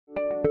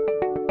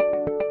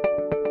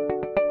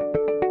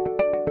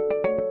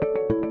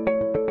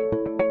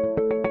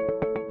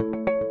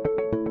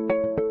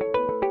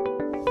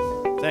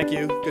Thank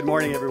you. Good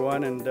morning,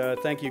 everyone, and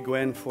thank you,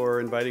 Gwen,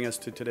 for inviting us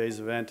to today's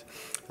event.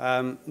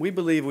 We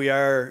believe we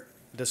are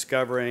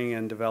discovering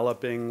and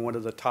developing one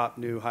of the top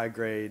new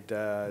high-grade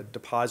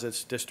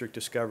deposits, district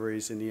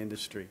discoveries in the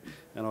industry,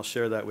 and I'll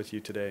share that with you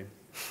today.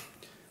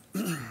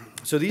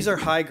 So these are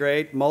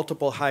high-grade,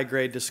 multiple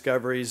high-grade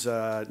discoveries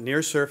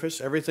near surface.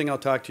 Everything I'll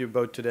talk to you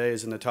about today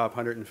is in the top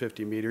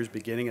 150 meters,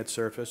 beginning at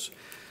surface.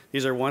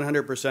 These are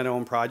 100%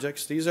 owned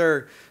projects. These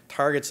are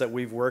targets that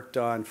we've worked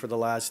on for the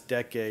last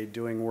decade,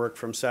 doing work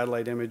from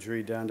satellite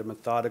imagery down to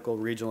methodical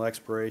regional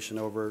exploration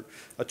over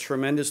a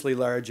tremendously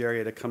large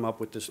area to come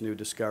up with this new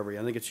discovery.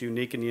 I think it's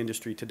unique in the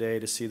industry today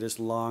to see this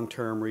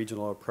long-term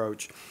regional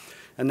approach.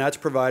 And that's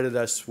provided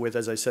us with,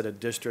 as I said, a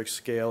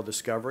district-scale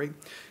discovery.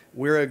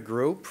 We're a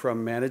group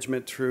from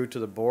management through to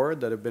the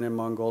board that have been in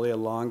Mongolia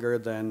longer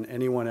than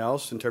anyone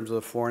else in terms of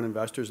the foreign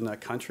investors in that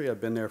country.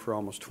 I've been there for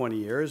almost 20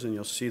 years, and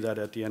you'll see that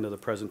at the end of the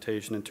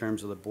presentation in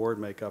terms of the board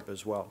makeup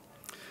as well.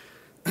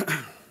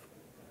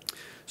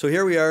 So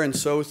here we are in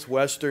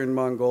southwestern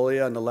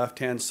Mongolia on the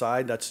left-hand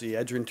side. That's the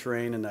Erdene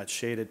terrain in that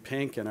shaded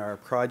pink, and our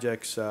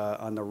projects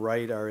on the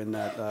right are in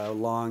that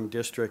long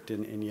district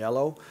in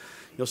yellow.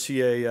 You'll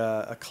see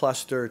a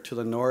cluster to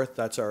the north.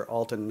 That's our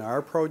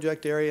Altan-Nar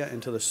project area,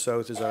 and to the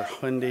south is our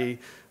Hundi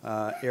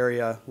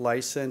area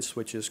license,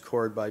 which is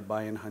cored by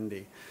Bayan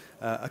Hundi.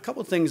 A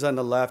couple things on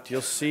the left,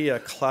 you'll see a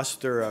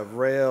cluster of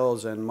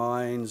rails and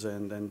mines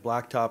and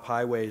blacktop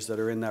highways that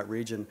are in that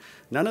region.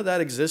 None of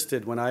that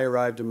existed when I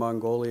arrived in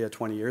Mongolia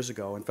 20 years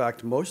ago. In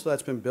fact, most of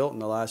that's been built in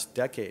the last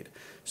decade.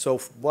 So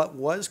what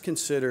was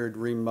considered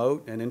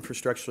remote and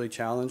infrastructurally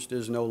challenged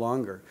is no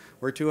longer.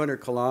 We're 200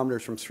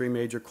 kilometers from 3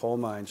 major coal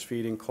mines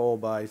feeding coal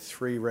by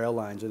 3 rail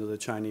lines into the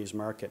Chinese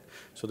market.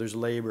 So there's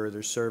labor,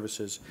 there's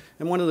services.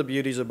 And one of the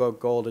beauties about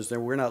gold is that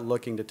we're not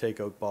looking to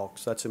take out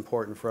bulks. That's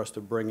important for us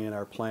to bring in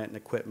our plant and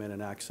equipment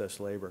and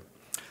access labor.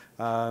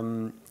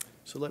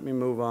 So let me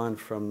move on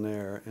from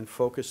there and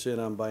focus in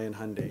on Bayan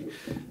Hundi.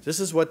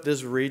 This is what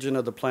this region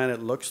of the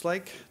planet looks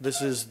like.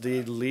 This is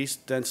the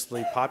least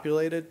densely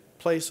populated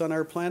place on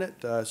our planet,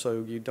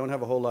 so you don't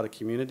have a whole lot of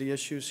community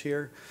issues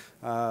here.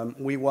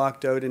 We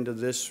walked out into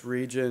this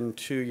region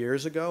 2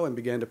 years ago and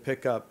began to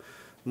pick up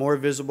more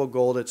visible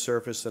gold at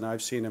surface than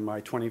I've seen in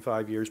my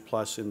 25 years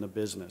plus in the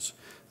business.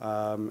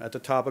 At the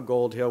top of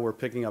Gold Hill, we're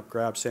picking up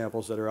grab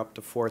samples that are up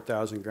to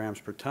 4,000 grams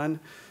per ton.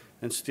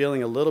 And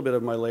stealing a little bit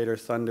of my later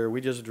thunder,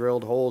 we just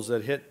drilled holes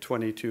that hit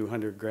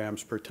 2,200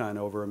 grams per ton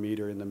over a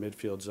meter in the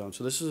midfield zone.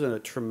 So this is a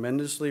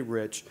tremendously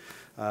rich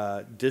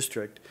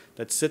district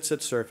that sits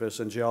at surface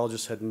and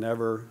geologists had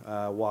never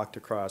walked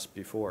across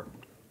before.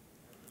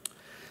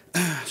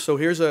 So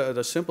here's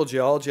the simple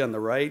geology on the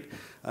right.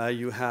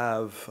 You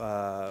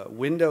have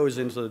windows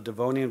into the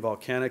Devonian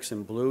volcanics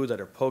in blue that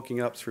are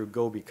poking up through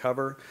Gobi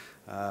cover.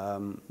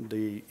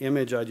 The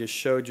image I just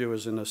showed you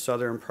is in the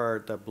southern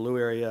part, that blue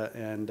area,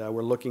 and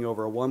we're looking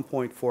over a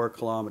 1.4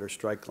 kilometer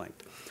strike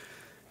length.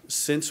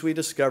 Since we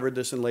discovered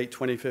this in late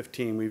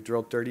 2015, we've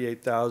drilled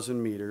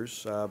 38,000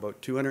 meters,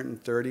 about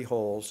 230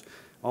 holes.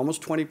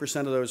 Almost 20%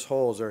 of those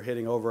holes are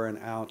hitting over an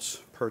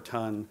ounce per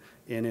ton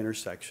in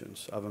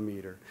intersections of a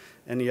meter.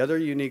 And the other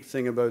unique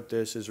thing about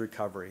this is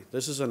recovery.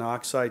 This is an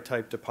oxide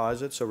type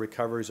deposit, so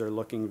recoveries are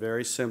looking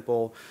very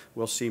simple.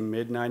 We'll see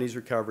mid-90s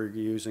recovery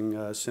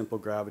using simple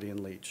gravity and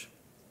leach.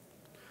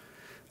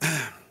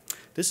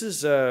 This is,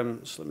 so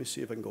let me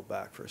see if I can go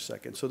back for a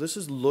second. So this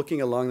is looking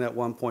along that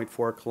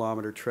 1.4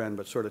 kilometer trend,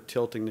 but sort of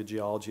tilting the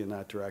geology in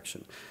that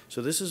direction.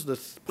 So this is the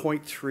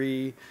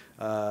 0.3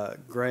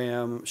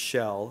 gram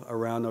shell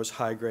around those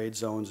high-grade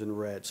zones in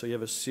red. So you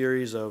have a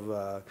series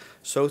of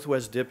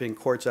southwest dipping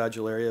quartz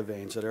adularia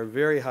veins that are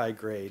very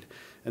high-grade,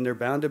 and they're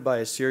bounded by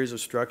a series of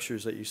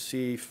structures that you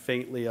see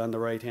faintly on the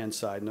right-hand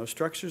side. And those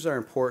structures are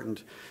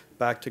important.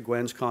 Back to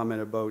Gwen's comment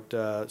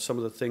about some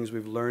of the things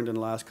we've learned in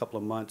the last couple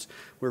of months.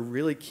 We're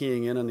really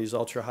keying in on these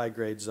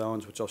ultra-high-grade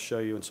zones, which I'll show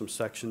you in some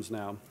sections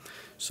now.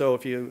 So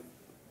if you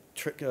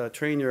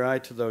train your eye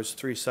to those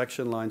 3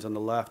 section lines on the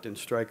left in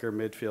Striker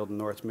midfield and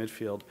North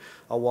midfield,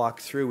 I'll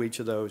walk through each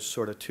of those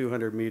sort of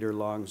 200-meter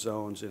long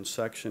zones in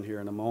section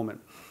here in a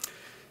moment.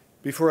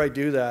 Before I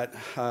do that,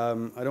 I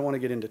don't want to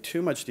get into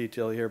too much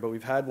detail here, but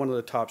we've had one of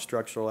the top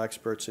structural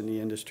experts in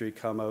the industry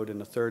come out in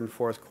the 3rd and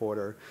 4th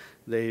quarter.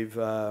 They've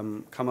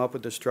come up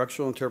with a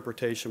structural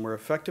interpretation where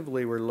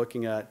effectively we're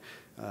looking at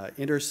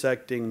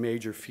intersecting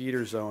major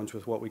feeder zones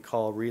with what we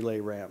call relay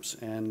ramps.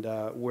 And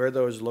where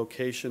those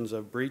locations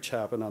of breach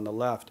happen on the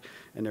left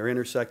and they're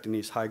intersecting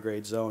these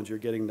high-grade zones, you're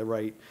getting the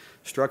right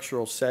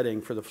structural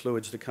setting for the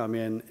fluids to come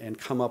in and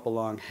come up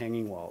along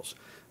hanging walls,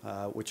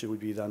 which it would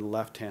be on the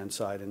left-hand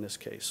side in this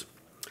case.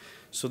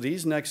 So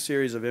these next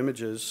series of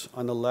images,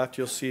 on the left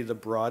you'll see the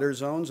broader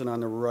zones, and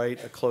on the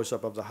right a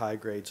close-up of the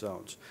high-grade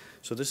zones.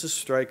 So this is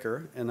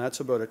Striker, and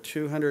that's about a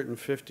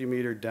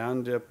 250-meter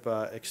down-dip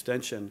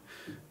extension.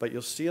 But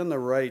you'll see on the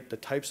right the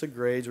types of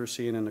grades we're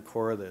seeing in the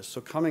core of this. So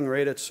coming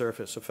right at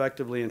surface,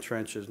 effectively in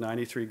trenches,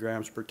 93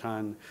 grams per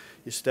ton.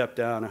 You step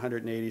down,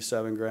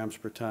 187 grams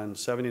per ton,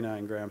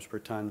 79 grams per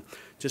ton.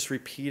 Just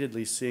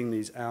repeatedly seeing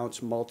these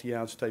ounce,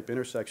 multi-ounce type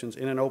intersections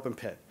in an open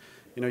pit.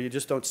 You know, you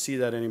just don't see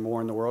that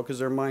anymore in the world because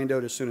they're mined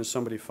out as soon as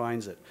somebody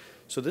finds it.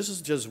 So this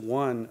is just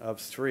one of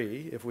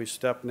three. If we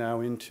step now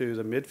into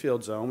the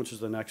midfield zone, which is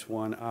the next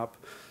one up,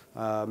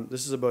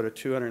 this is about a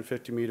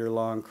 250-meter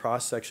long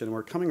cross-section.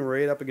 We're coming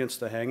right up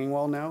against the hanging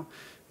wall now.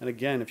 And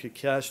again, if you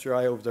cast your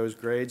eye over those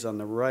grades on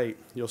the right,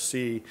 you'll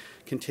see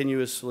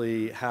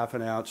continuously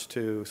 1/2 ounce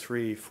to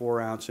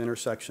 3-4 ounce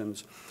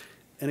intersections.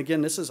 And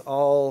again, this is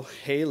all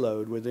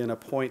haloed within a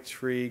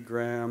 0.3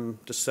 gram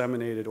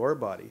disseminated ore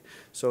body.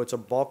 So it's a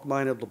bulk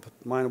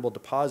mineable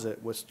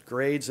deposit with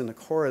grades in the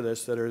core of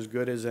this that are as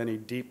good as any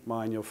deep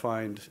mine you'll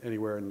find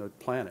anywhere in the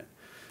planet.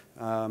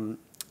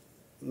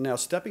 Now,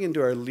 stepping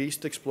into our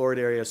least explored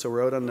area, so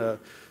we're out on the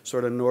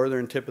sort of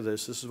northern tip of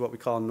this. This is what we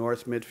call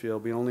North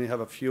Midfield. We only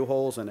have a few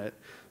holes in it.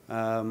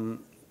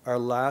 Our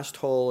last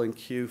hole in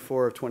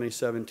Q4 of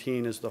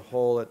 2017 is the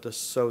hole at the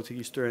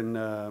southeastern,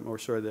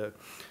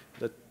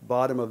 the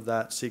bottom of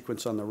that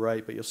sequence on the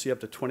right, but you'll see up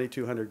to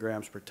 2,200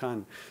 grams per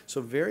ton. So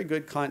very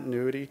good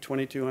continuity,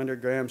 2,200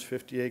 grams,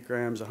 58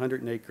 grams,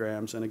 108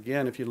 grams. And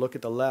again, if you look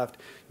at the left,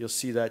 you'll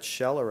see that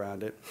shell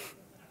around it.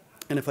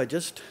 And if I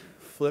just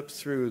flip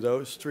through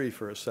those three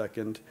for a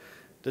second,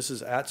 this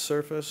is at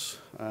surface.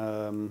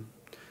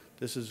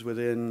 This is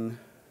within,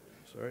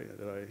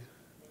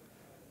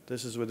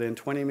 this is within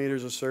 20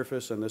 meters of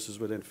surface, and this is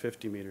within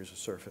 50 meters of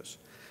surface.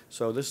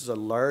 So this is a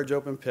large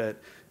open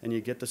pit, and you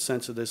get the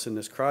sense of this in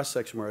this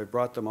cross-section where I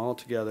brought them all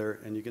together,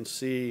 and you can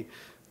see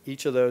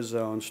each of those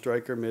zones,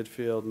 striker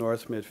midfield,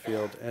 north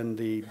midfield, and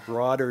the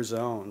broader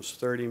zones,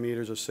 30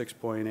 meters of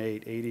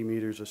 6.8, 80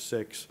 meters of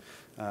 6,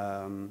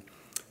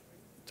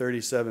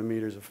 37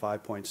 meters of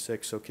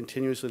 5.6, so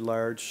continuously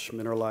large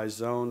mineralized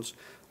zones,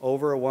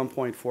 over a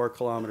 1.4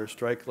 kilometer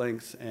strike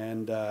length,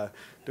 and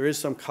there is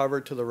some cover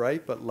to the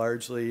right, but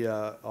largely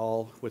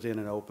all within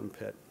an open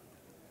pit.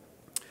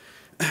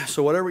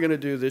 So what are we going to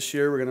do this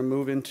year? We're going to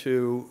move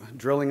into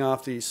drilling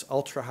off these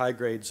ultra-high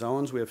grade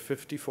zones. We have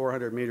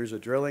 5,400 meters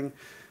of drilling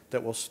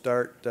that will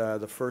start the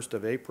 1st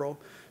of April.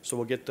 So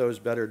we'll get those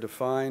better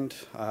defined.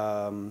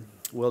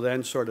 We'll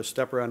then sort of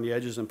step around the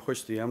edges and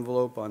push the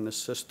envelope on this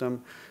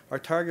system. Our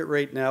target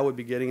rate now would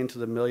be getting into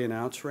the 1,000,000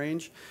 ounce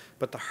range,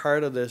 but the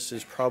heart of this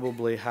is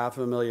probably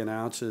 500,000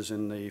 ounces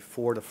in the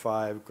 4 to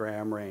 5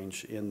 gram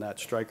range in that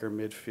striker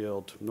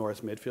midfield,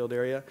 north midfield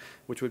area,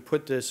 which would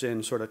put this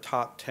in sort of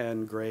top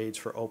 10 grades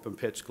for open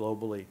pits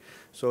globally.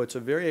 So it's a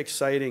very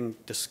exciting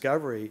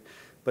discovery,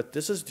 but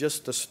this is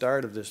just the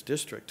start of this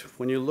district.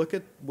 When you look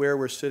at where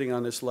we're sitting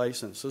on this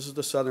license, this is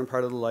the southern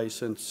part of the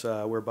license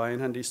where Bayan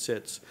Khundii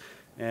sits.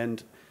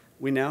 And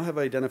we now have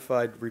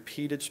identified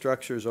repeated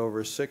structures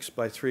over a 6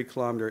 by 3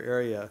 kilometer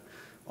area.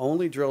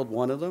 Only drilled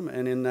one of them,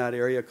 and in that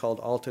area called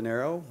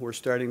Altanero, we're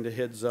starting to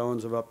hit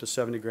zones of up to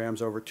 70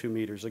 grams over 2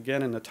 meters,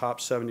 again in the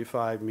top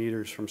 75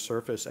 meters from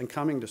surface and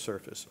coming to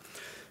surface.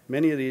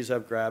 Many of these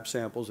have grab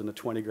samples in the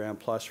 20 gram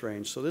plus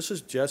range. So this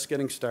is just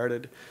getting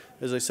started.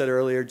 As I said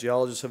earlier,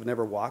 geologists have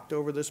never walked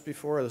over this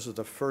before. This is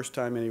the first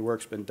time any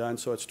work's been done.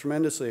 So it's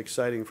tremendously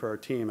exciting for our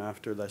team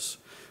after this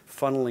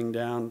funneling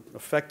down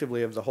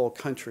effectively of the whole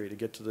country to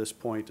get to this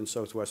point in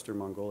southwestern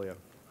Mongolia.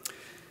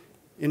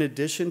 In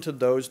addition to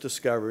those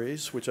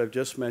discoveries, which I've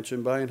just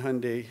mentioned, Bayan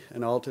Khundii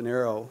and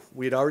Altanero,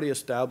 we'd already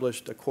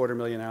established a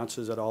 250,000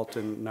 ounces at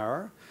Altan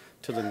Nar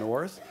to the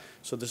north.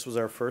 So this was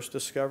our first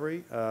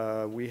discovery.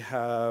 We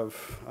have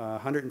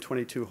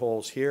 122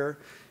 holes here,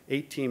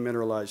 18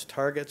 mineralized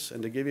targets.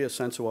 And to give you a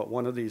sense of what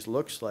one of these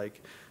looks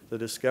like, the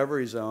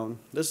discovery zone,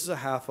 this is a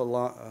half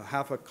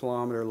a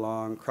kilometer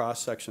long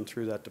cross section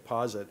through that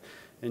deposit.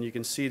 And you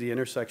can see the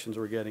intersections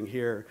we're getting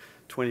here,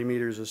 20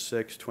 meters of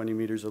 6, 20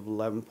 meters of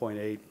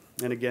 11.8.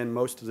 And again,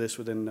 most of this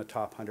within the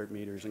top 100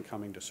 meters and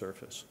coming to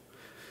surface.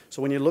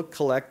 So when you look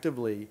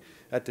collectively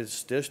at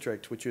this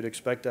district, which you'd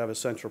expect to have a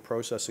central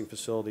processing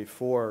facility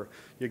for,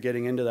 you're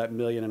getting into that 1.5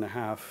 million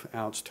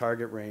ounce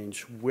target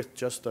range with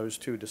just those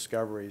two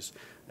discoveries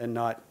and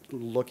not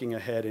looking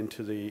ahead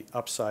into the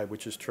upside,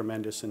 which is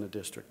tremendous in the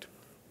district.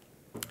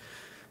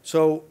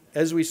 So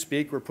as we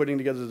speak, we're putting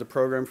together the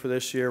program for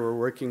this year. We're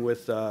working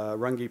with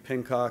Rungi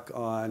Pincock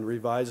on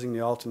revising the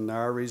Altan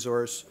Nar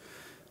resource.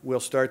 We'll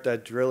start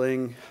that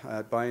drilling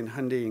at Bayan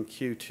Khundii in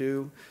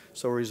Q2.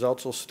 So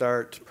results will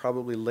start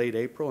probably late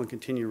April and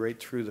continue right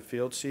through the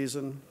field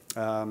season.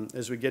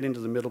 As we get into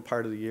the middle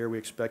part of the year, we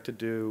expect to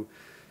do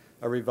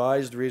a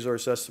revised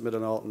resource estimate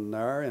on Altan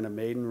Nar and a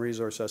maiden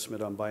resource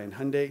estimate on Bayan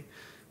Khundii.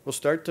 We'll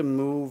start to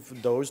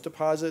move those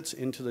deposits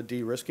into the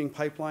de-risking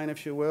pipeline,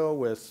 if you will,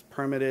 with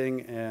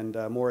permitting and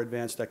more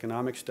advanced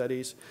economic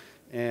studies.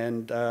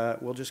 And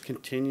we'll just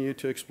continue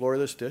to explore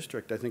this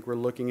district. I think we're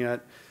looking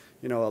at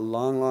a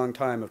long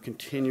time of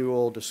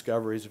continual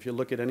discoveries. If you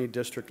look at any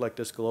district like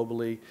this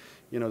globally,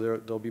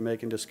 they'll be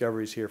making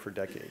discoveries here for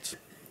decades.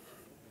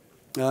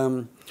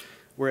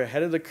 We're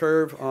ahead of the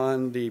curve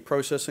on the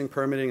processing,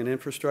 permitting, and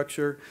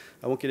infrastructure.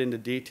 I won't get into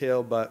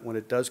detail, but when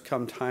it does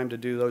come time to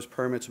do those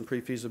permits and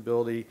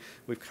pre-feasibility,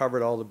 we've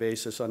covered all the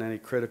bases on any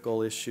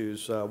critical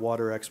issues,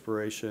 water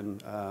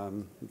exploration,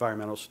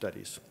 environmental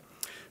studies.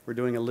 We're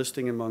doing a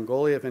listing in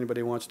Mongolia. If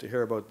anybody wants to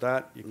hear about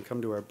that, you can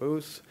come to our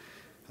booth.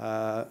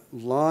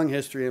 Long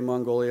history in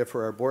Mongolia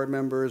for our board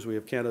members. We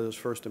have Canada's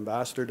first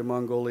ambassador to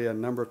Mongolia, a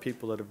number of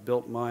people that have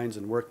built mines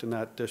and worked in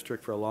that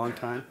district for a long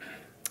time.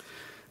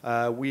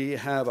 We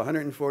have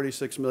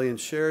 146 million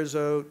shares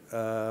out,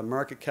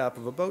 market cap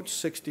of about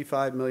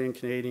 65 million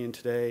Canadian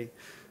today,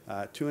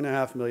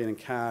 2.5 million in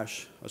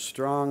cash, a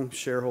strong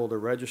shareholder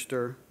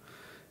register.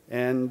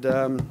 And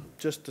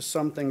just to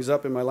sum things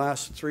up in my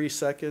last 3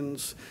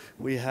 seconds,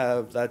 we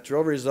have that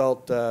drill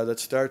result that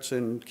starts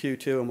in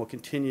Q2 and will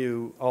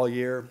continue all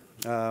year.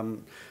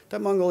 That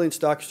Mongolian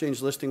Stock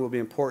Exchange listing will be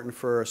important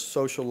for a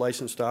social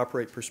license to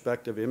operate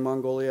perspective in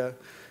Mongolia,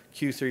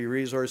 Q3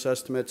 resource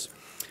estimates,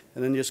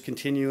 and then just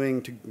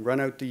continuing to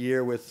run out the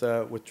year with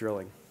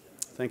drilling.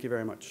 Thank you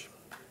very much.